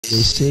They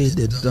say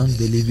they don't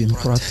believe in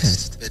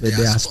protest, but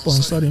they are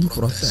sponsoring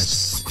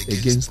protests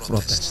against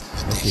protest.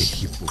 What a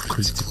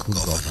hypocritical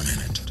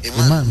government. The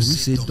man who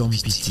said don't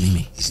pity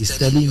me is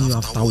telling you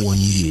after 1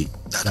 year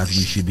that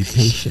we should be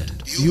patient.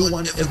 Do you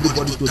want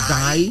everybody to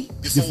die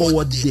before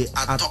what they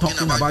are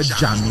talking about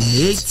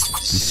germinate?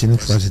 The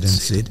Senate president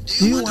said,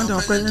 do you want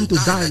our president to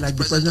die like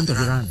the president of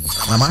Iran?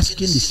 I'm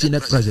asking the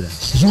Senate president,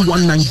 do you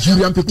want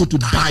Nigerian people to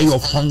die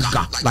of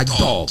hunger like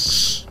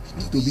dogs?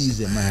 Ijoba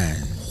is a man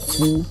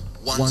who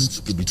wants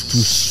to be too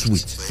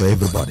sweet for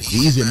everybody.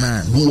 He is a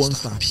man who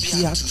wants to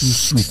appear too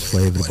sweet for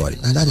everybody,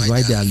 and that is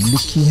why they are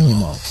looking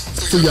him up.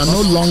 So you are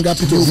no longer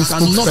this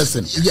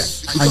person.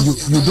 Yes, and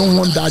you don't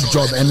want that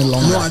job any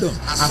longer. No, I don't.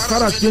 As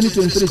far as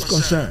 2023 is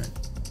concerned,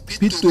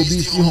 P2B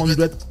is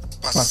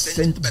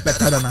 300%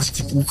 better than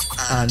Atiku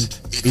and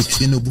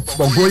Tinubu.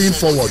 But going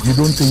forward, you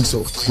don't think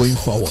so? Going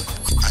forward,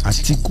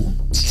 Atiku,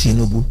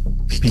 Tinubu,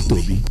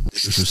 P2B,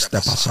 you should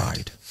step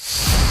aside.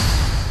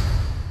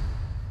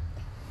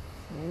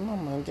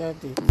 Mama,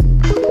 Daddy.